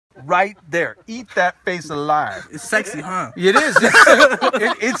right there. Eat that face alive. It's sexy, huh? It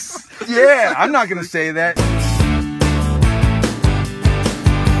is. Yeah, I'm not going to say that.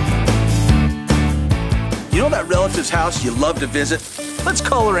 You know that relative's house you love to visit? Let's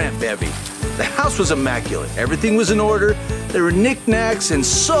call her Aunt Bevy. The house was immaculate. Everything was in order. There were knickknacks and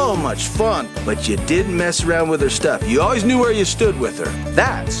so much fun. But you didn't mess around with her stuff. You always knew where you stood with her.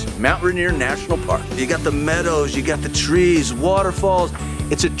 That's Mount Rainier National Park. You got the meadows, you got the trees, waterfalls.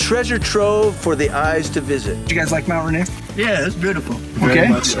 It's a treasure trove for the eyes to visit. You guys like Mount Rainier? Yeah, it's beautiful. Very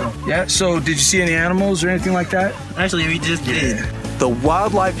much so. Yeah, so did you see any animals or anything like that? Actually, we just did. The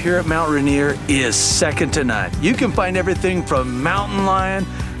wildlife here at Mount Rainier is second to none. You can find everything from mountain lion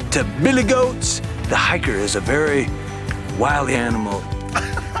to billy goats. The hiker is a very wild animal.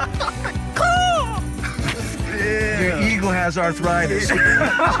 Your eagle has arthritis.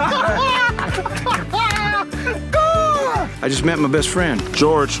 I just met my best friend.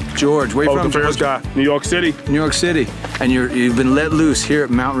 George. George, where you from? The Bears guy, New York City. New York City. And you've been let loose here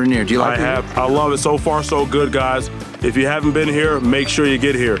at Mount Rainier. Do you like it? I have. I love it. So far, so good, guys. If you haven't been here, make sure you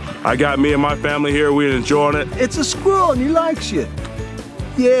get here. I got me and my family here. We're enjoying it. It's a squirrel and he likes you.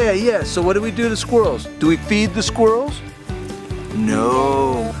 Yeah. So what do we do to squirrels? Do we feed the squirrels?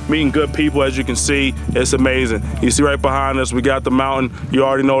 No. Meeting good people, as you can see, it's amazing. You see right behind us, we got the mountain. You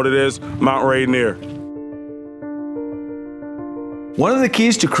already know what it is, Mount Rainier. One of the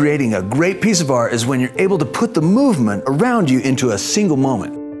keys to creating a great piece of art is when you're able to put the movement around you into a single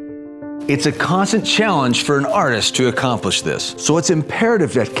moment. It's a constant challenge for an artist to accomplish this. So it's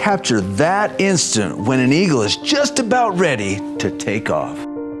imperative to capture that instant when an eagle is just about ready to take off.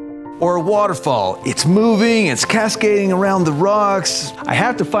 Or a waterfall, it's moving, it's cascading around the rocks. I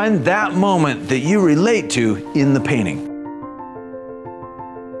have to find that moment that you relate to in the painting.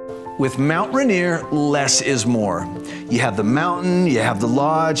 With Mount Rainier, less is more. You have the mountain, you have the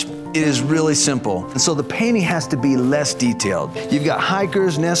lodge. It is really simple. And so the painting has to be less detailed. You've got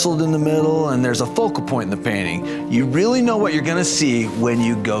hikers nestled in the middle, and there's a focal point in the painting. You really know what you're gonna see when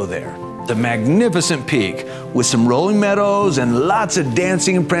you go there. The magnificent peak with some rolling meadows and lots of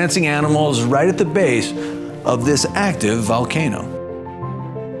dancing and prancing animals right at the base of this active volcano.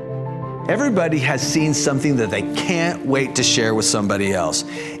 Everybody has seen something that they can't wait to share with somebody else.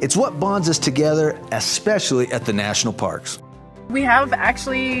 It's what bonds us together, especially at the national parks. We have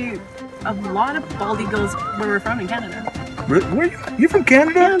actually a lot of bald eagles where we're from in Canada. Where are you? You from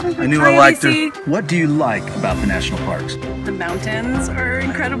Canada? Yeah, I knew I liked her. What do you like about the national parks? The mountains are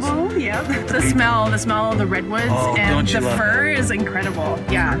incredible. Yeah, the smell of the redwoods and the fur is incredible.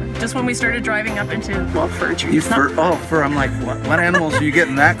 Yeah, just when we started driving up into fir trees. Fur? I'm like, what animals are you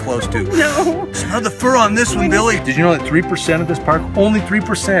getting that close to? No. Smell the fur on this one, Billy. Did you know that 3% of this park, only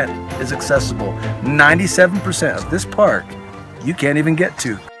 3% is accessible? 97% of this park you can't even get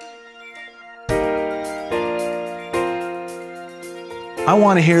to. I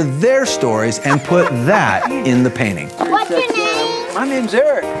want to hear their stories and put that in the painting. What's your name? My name's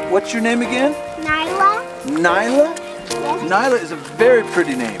Eric. What's your name again? Nyla. Nyla? Yes. Nyla is a very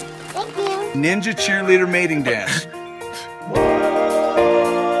pretty name. Thank you. Ninja cheerleader mating dance.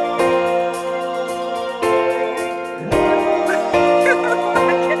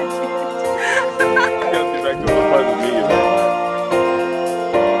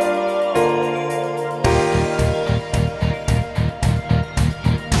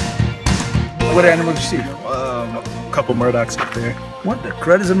 What animal did you see? A couple Murdochs up there. What the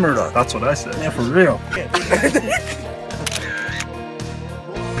crud is a Murdoch? That's what I said. Yeah, for real.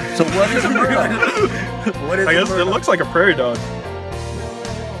 So what is a Murdoch? What is I guess it looks like a prairie dog.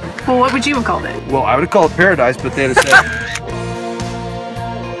 Well, what would you have called it? Well, I would have called it paradise, but they'd have said,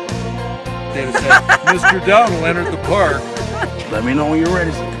 Mr. Dowdle entered the park. Let me know when you're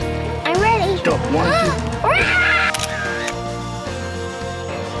ready. I'm ready. Don't want to.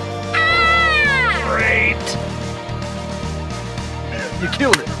 You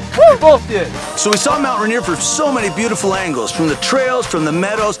killed it. We both did. So we saw Mount Rainier from so many beautiful angles, from the trails, from the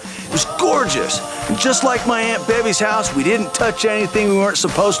meadows. It was gorgeous. And just like my Aunt Bevy's house, we didn't touch anything we weren't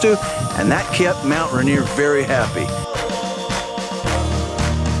supposed to, and that kept Mount Rainier very happy.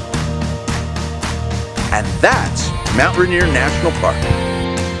 And that's Mount Rainier National Park.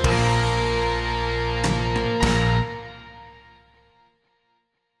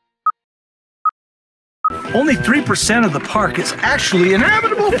 Only 3% of the park is actually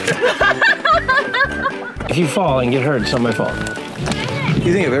inhabitable. If you fall and get hurt, it's not my fault.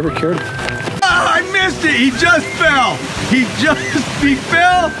 You think I've ever cared? I missed it. He just fell. He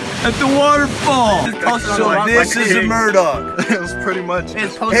fell at the waterfall. So this is a Murdoch. It was pretty much.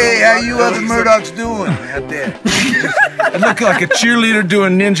 Hey, how you other Murdochs doing out there? I look like a cheerleader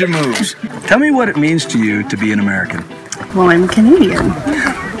doing ninja moves. Tell me what it means to you to be an American. Well, I'm Canadian.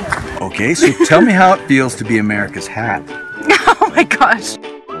 Okay, so tell me how it feels to be America's hat. Oh my gosh.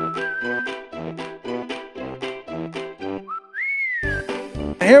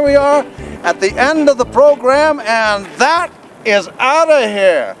 Here we are at the end of the program, and that is out of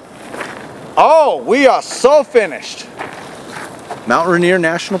here. Oh, we are so finished. Mount Rainier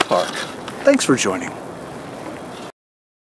National Park. Thanks for joining.